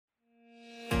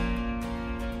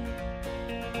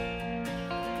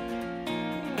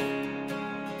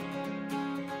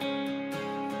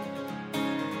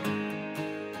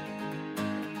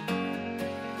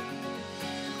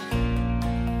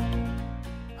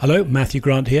Hello, Matthew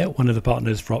Grant here, one of the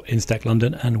partners from Instech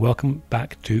London, and welcome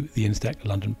back to the Instech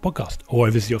London podcast. Or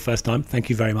if this is your first time,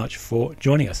 thank you very much for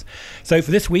joining us. So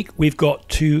for this week, we've got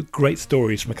two great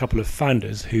stories from a couple of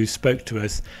founders who spoke to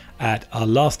us at our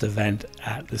last event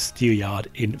at the Steelyard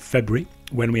in February,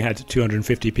 when we had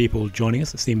 250 people joining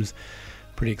us. It seems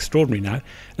pretty extraordinary now.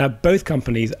 Now, both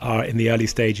companies are in the early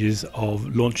stages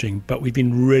of launching, but we've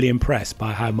been really impressed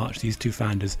by how much these two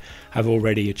founders have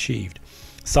already achieved.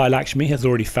 Sai Lakshmi has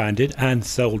already founded and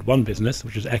sold one business,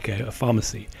 which was Echo, a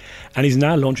pharmacy, and he's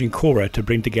now launching Caura to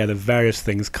bring together various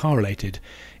things car-related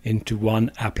into one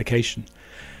application.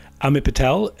 Amit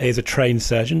Patel is a trained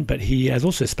surgeon, but he has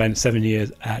also spent 7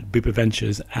 years at Bupa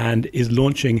Ventures and is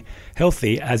launching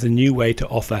Hlthie as a new way to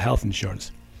offer health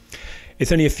insurance.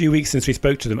 It's only a few weeks since we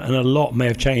spoke to them, and a lot may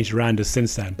have changed around us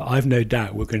since then, but I've no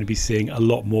doubt we're going to be seeing a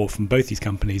lot more from both these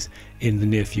companies in the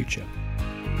near future.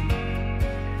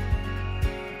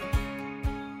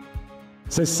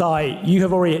 So Sai, you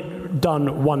have already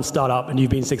done one startup and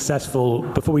you've been successful.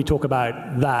 Before we talk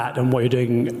about that and what you're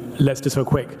doing, let's just have a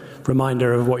quick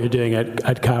reminder of what you're doing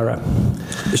at Caura.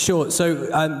 Sure.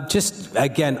 So just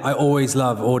again, I always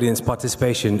love audience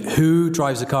participation. Who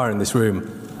drives a car in this room?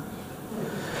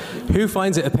 Who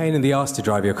finds it a pain in the arse to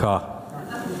drive your car?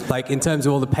 Like in terms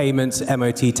of all the payments,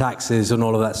 MOT, taxes and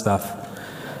all of that stuff?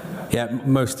 Yeah,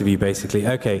 most of you basically.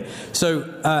 Okay, so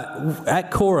at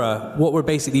Caura, what we're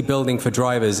basically building for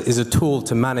drivers is a tool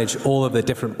to manage all of the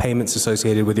different payments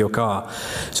associated with your car.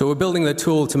 So we're building the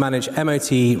tool to manage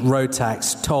MOT, road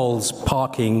tax, tolls,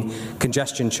 parking,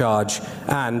 congestion charge,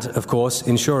 and, of course,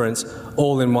 insurance,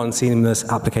 all in one seamless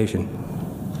application.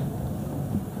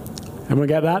 Everyone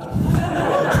get that?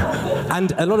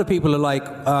 And a lot of people are like,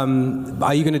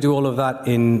 are you going to do all of that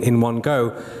in one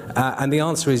go? And the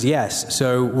answer is yes.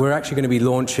 So we're actually going to be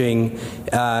launching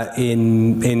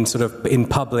in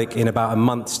public in about a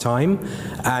month's time.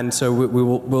 And so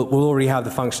we'll already have the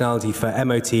functionality for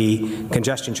MOT,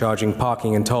 congestion charging,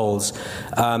 parking and tolls.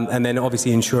 And then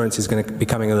obviously insurance is going to be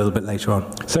coming a little bit later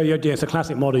on. So it's a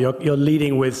classic model. You're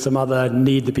leading with some other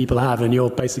need that people have, and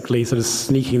you're basically sort of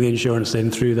sneaking the insurance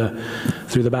in through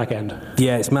the back end.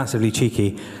 Yeah, it's massively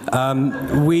cheeky.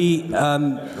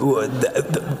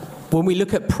 When we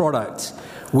look at product,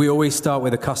 we always start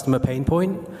with a customer pain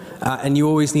point, and you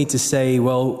always need to say,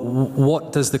 well,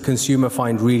 what does the consumer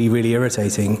find really, really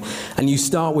irritating? And you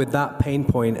start with that pain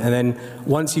point, and then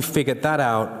once you've figured that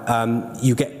out,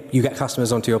 you get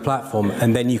customers onto your platform,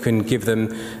 and then you can give them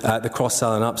the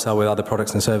cross-sell and upsell with other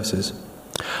products and services.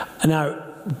 Now,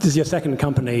 this is your second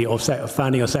company, or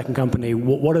founding your second company.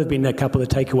 What have been a couple of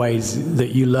takeaways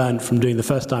that you learned from doing the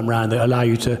first time round that allow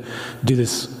you to do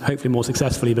this hopefully more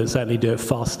successfully, but certainly do it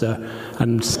faster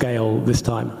and scale this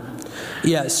time?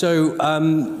 Yeah, so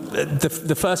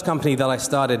the first company that I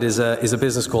started is a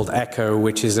business called Echo,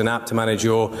 which is an app to manage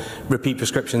your repeat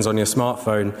prescriptions on your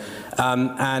smartphone.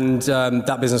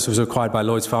 That business was acquired by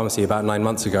Lloyd's Pharmacy about 9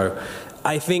 months ago.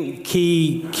 I think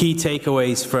key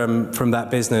takeaways from that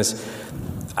business,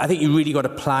 I think you really got to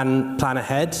plan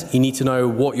ahead. You need to know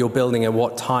what you're building at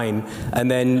what time,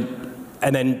 and then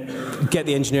get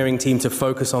the engineering team to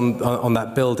focus on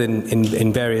that build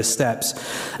in various steps.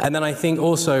 And then I think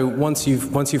also once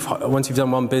you've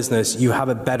done one business, you have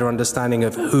a better understanding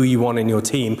of who you want in your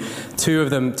team. Two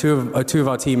of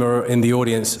our team are in the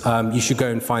audience. You should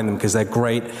go and find them because they're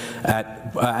great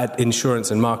at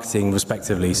insurance and marketing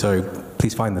respectively. So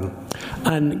please find them.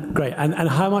 And great. And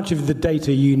how much of the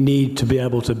data you need to be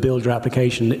able to build your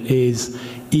application is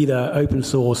either open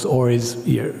source or is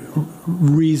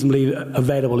reasonably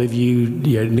available if you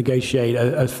negotiate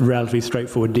a relatively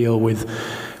straightforward deal with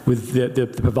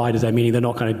the providers there, meaning they're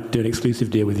not going to do an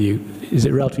exclusive deal with you? Is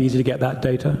it relatively easy to get that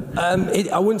data?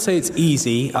 I wouldn't say it's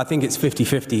easy. I think it's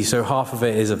 50-50. So half of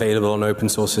it is available on open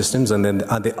source systems, and then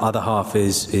the other half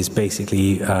is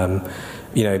basically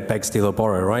beg, steal, or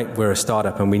borrow, right? We're a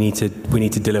startup, and we need to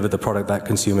deliver the product that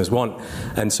consumers want.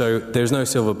 And so there's no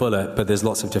silver bullet, but there's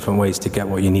lots of different ways to get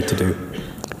what you need to do.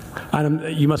 And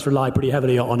you must rely pretty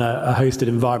heavily on a hosted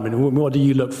environment. What do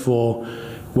you look for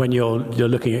when you're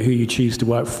looking at who you choose to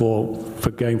work for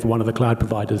going for one of the cloud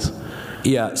providers?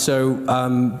 Yeah, so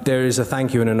there is a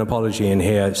thank you and an apology in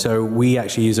here. So we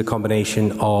actually use a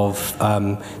combination of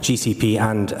GCP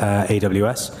and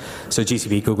AWS. So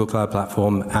GCP, Google Cloud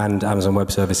Platform, and Amazon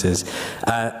Web Services.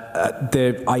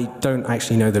 I don't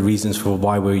actually know the reasons for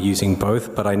why we're using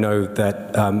both, but I know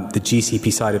that the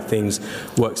GCP side of things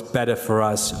works better for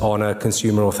us on a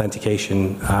consumer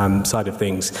authentication side of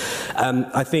things.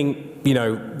 I think,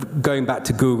 going back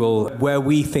to Google, where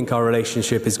we think our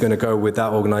relationship is going to go with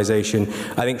that organization,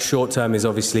 I think short term is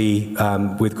obviously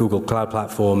with Google Cloud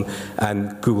Platform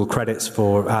and Google credits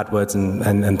for AdWords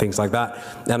and things like that.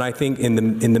 And I think in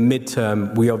the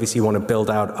midterm, we obviously want to build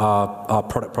out our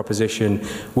product proposition,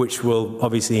 which will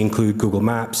obviously include Google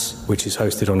Maps, which is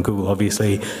hosted on Google,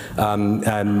 obviously,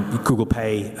 Google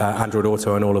Pay, Android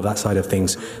Auto, and all of that side of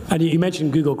things. And you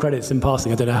mentioned Google credits in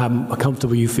passing. I don't know how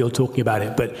comfortable you feel talking about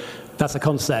it, but that's a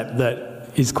concept that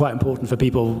is quite important for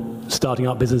people starting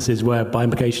up businesses where, by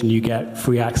implication, you get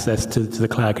free access to the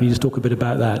cloud. Can you just talk a bit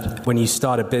about that? When you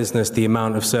start a business, the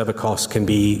amount of server costs can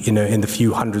be, in the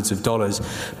few hundreds of dollars.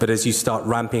 But as you start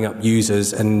ramping up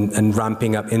users and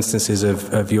ramping up instances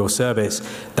of your service,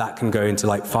 that can go into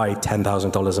like $5,000,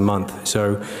 $10,000 a month.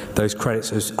 So those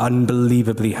credits are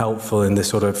unbelievably helpful in the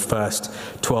sort of first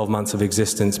 12 months of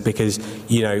existence because,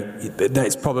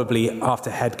 that's probably after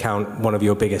headcount one of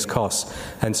your biggest costs.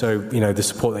 And so, the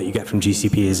support that you get from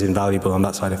GCP is invaluable on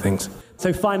that side of things.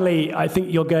 So finally, I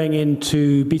think you're going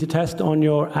into beta test on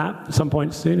your app at some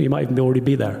point soon. You might even already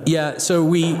be there. Yeah, so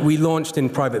we launched in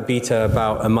private beta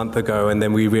about a month ago, and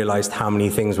then we realized how many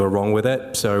things were wrong with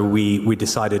it. So we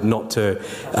decided not to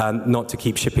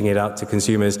keep shipping it out to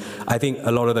consumers. I think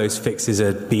a lot of those fixes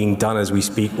are being done as we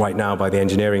speak right now by the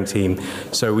engineering team.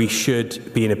 So we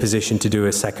should be in a position to do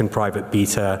a second private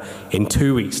beta in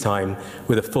 2 weeks' time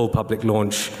with a full public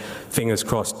launch, fingers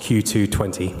crossed, Q2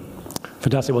 20.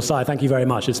 Fantastic. Well, Sai, thank you very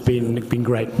much. It's been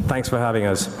great. Thanks for having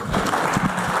us.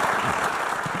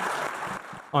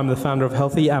 I'm the founder of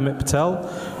Hlthie, Amit Patel.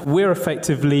 We're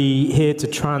effectively here to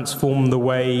transform the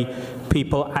way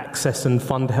people access and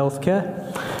fund healthcare.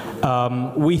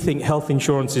 We think health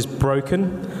insurance is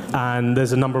broken, and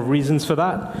there's a number of reasons for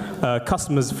that.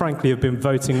 Customers, frankly, have been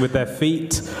voting with their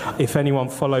feet. If anyone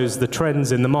follows the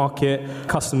trends in the market,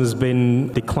 customers have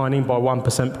been declining by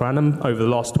 1% per annum over the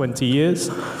last 20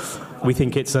 years. We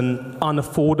think it's an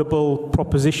unaffordable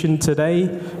proposition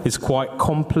today. It's quite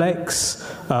complex,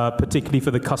 particularly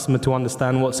for the customer to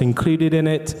understand what's included in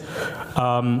it.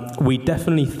 We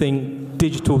definitely think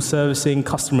digital servicing,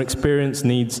 customer experience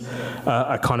needs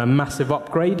a kind of massive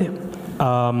upgrade.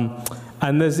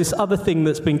 And there's this other thing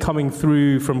that's been coming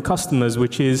through from customers,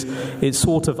 which is it's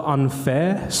sort of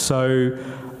unfair. So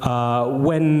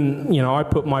when I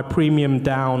put my premium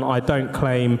down, I don't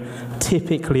claim.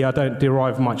 Typically, I don't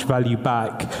derive much value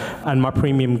back, and my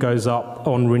premium goes up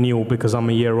on renewal because I'm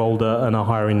a year older and a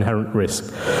higher inherent risk.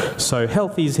 So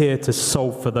Hlthie is here to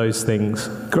solve for those things.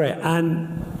 Great.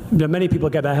 And many people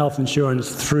get their health insurance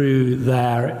through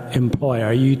their employer.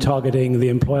 Are you targeting the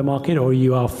employer market, or are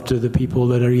you after the people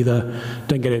that are either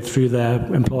don't get it through their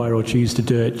employer or choose to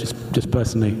do it just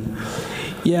personally?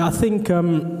 Yeah, I think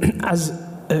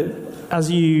as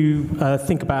you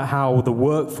think about how the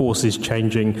workforce is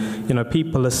changing,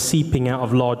 people are seeping out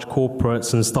of large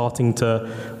corporates and starting to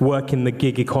work in the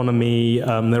gig economy.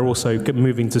 They're also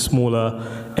moving to smaller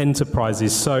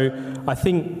enterprises. So I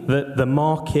think that the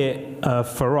market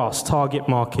for us, target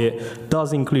market,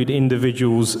 does include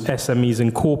individuals, SMEs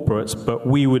and corporates, but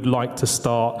we would like to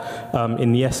start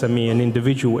in the SME and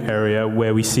individual area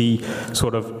where we see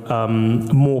sort of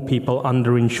more people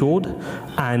underinsured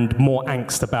and more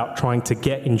angst about trying to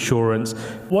get insurance.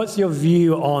 What's your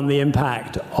view on the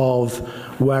impact of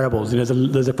wearables?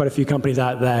 There's quite a few companies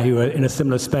out there who are in a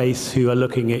similar space who are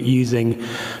looking at using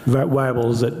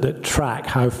wearables that track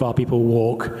how far people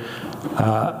walk,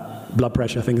 blood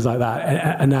pressure, things like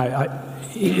that. And now,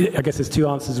 I guess there's two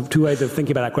ways of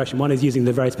thinking about that question. One is using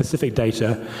the very specific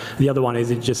data. The other one is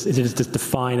it just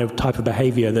define a type of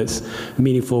behavior that's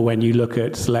meaningful when you look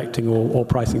at selecting or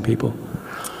pricing people.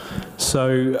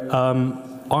 So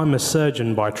I'm a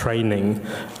surgeon by training,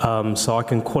 so I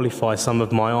can qualify some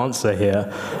of my answer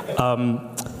here.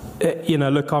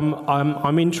 Look,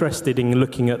 I'm interested in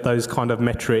looking at those kind of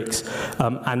metrics,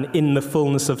 and in the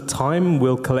fullness of time,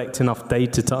 we'll collect enough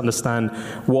data to understand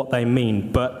what they mean.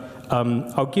 But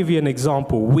I'll give you an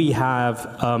example. We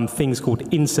have things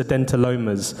called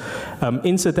incidentalomas.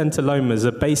 Incidentalomas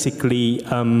are basically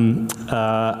abnormal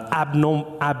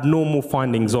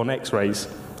findings on X-rays.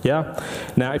 Yeah.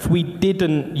 Now, if we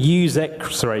didn't use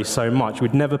X-rays so much,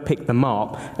 we'd never pick them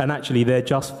up, and actually they're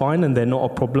just fine and they're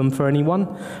not a problem for anyone.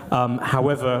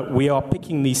 However, we are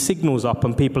picking these signals up,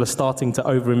 and people are starting to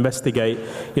over-investigate,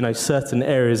 certain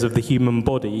areas of the human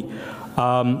body.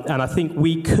 And I think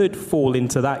we could fall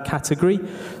into that category.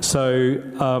 So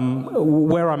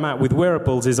where I'm at with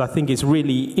wearables is I think it's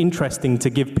really interesting to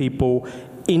give people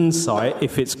insight,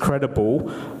 if it's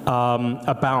credible,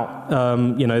 about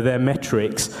their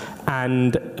metrics,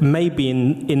 and maybe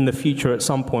in the future at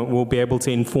some point we'll be able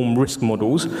to inform risk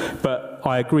models. But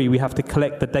I agree, we have to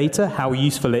collect the data. How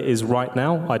useful it is right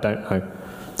now, I don't know.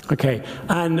 Okay,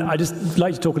 and I'd just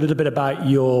like to talk a little bit about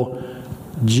your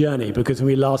journey, because when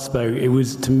we last spoke, it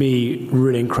was, to me,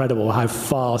 really incredible how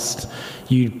fast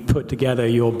you put together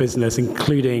your business,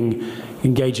 including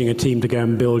engaging a team to go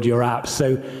and build your apps.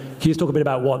 So can you just talk a bit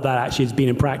about what that actually has been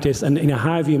in practice, and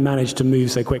how have you managed to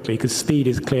move so quickly? Because speed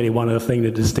is clearly one of the things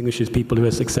that distinguishes people who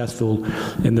are successful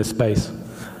in this space.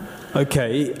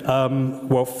 Okay,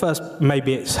 well, first,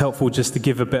 maybe it's helpful just to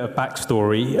give a bit of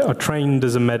backstory. I trained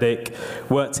as a medic,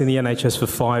 worked in the NHS for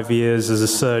 5 years as a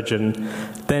surgeon,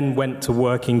 then went to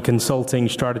work in consulting,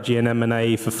 strategy and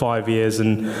M&A for 5 years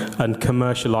and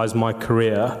commercialised my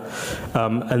career.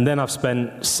 And then I've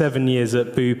spent 7 years at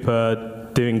Bupa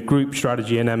doing group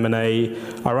strategy and M&A.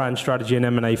 I ran strategy and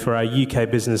M&A for our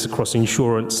UK business across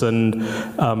insurance and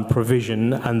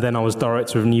provision, and then I was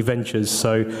director of new ventures.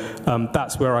 So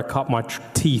that's where I cut my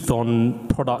teeth on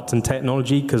product and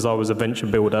technology, because I was a venture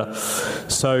builder.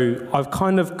 So I've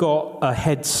kind of got a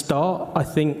head start, I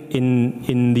think,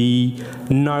 in the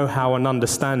know-how and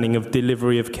understanding of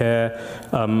delivery of care,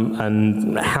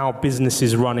 and how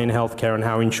businesses run in healthcare and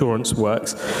how insurance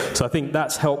works. So I think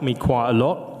that's helped me quite a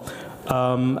lot.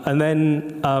 And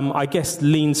then I guess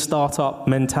lean startup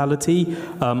mentality.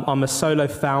 I'm a solo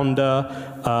founder.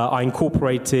 I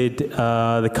incorporated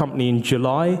the company in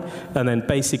July, and then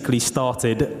basically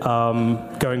started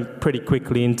going pretty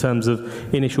quickly in terms of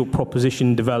initial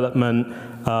proposition development,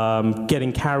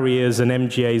 getting carriers and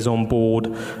MGAs on board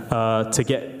to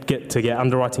get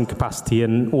underwriting capacity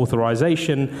and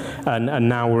authorization, and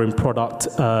now we're in product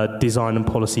design and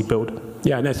policy build.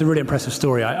 Yeah, no, it's a really impressive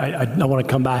story. I want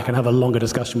to come back and have a longer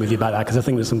discussion with you about that, because I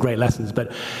think there's some great lessons.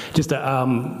 But just,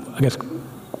 I guess,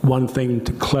 one thing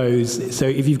to close. So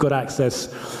if you've got access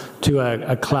to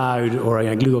a cloud or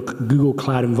a Google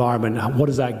Cloud environment, what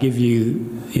does that give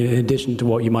you in addition to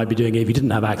what you might be doing if you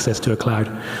didn't have access to a cloud?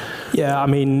 Yeah, I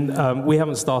mean, we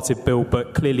haven't started build,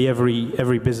 but clearly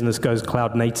every business goes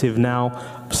cloud native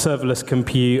now. Serverless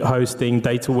compute, hosting,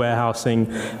 data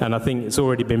warehousing, and I think it's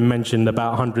already been mentioned about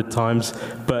 100 times,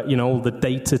 but all the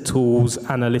data tools,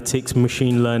 analytics,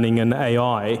 machine learning, and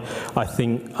AI, I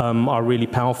think are really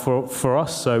powerful for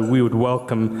us. So we would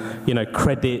welcome,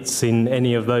 credits in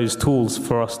any of those tools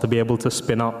for us to be able to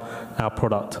spin up our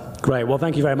product. Great. Well,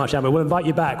 thank you very much, Amber. We'll invite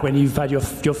you back when you've had your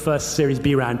first Series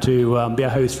B round to be a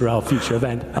host for our future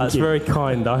event. That's very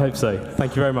kind. I hope so.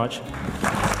 Thank you very much.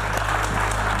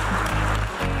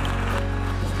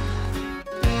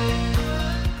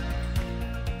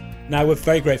 Now, we're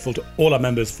very grateful to all our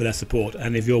members for their support,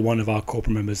 and if you're one of our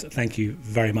corporate members, thank you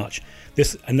very much.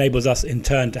 This enables us in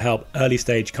turn to help early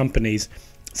stage companies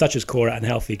such as Caura and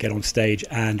Hlthie get on stage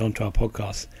and onto our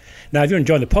podcast. Now, if you're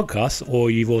enjoying the podcast,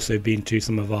 or you've also been to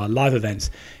some of our live events,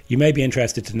 you may be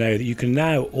interested to know that you can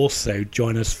now also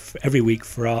join us every week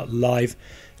for our live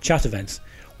chat events.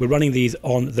 We're running these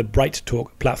on the Bright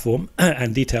Talk platform,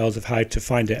 and details of how to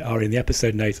find it are in the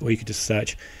episode notes, or you could just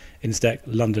search Instech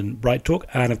London Bright Talk,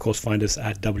 and of course find us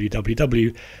at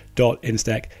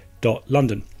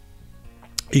www.instech.london.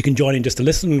 You can join in just to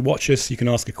listen and watch us. You can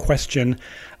ask a question,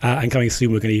 and coming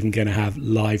soon we're going to have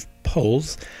live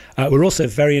polls. We're also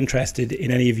very interested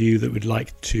in any of you that would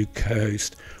like to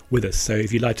co-host with us. So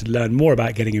if you'd like to learn more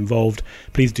about getting involved,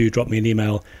 please do drop me an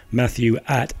email,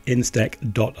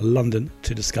 matthew@instech.london,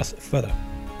 to discuss it further.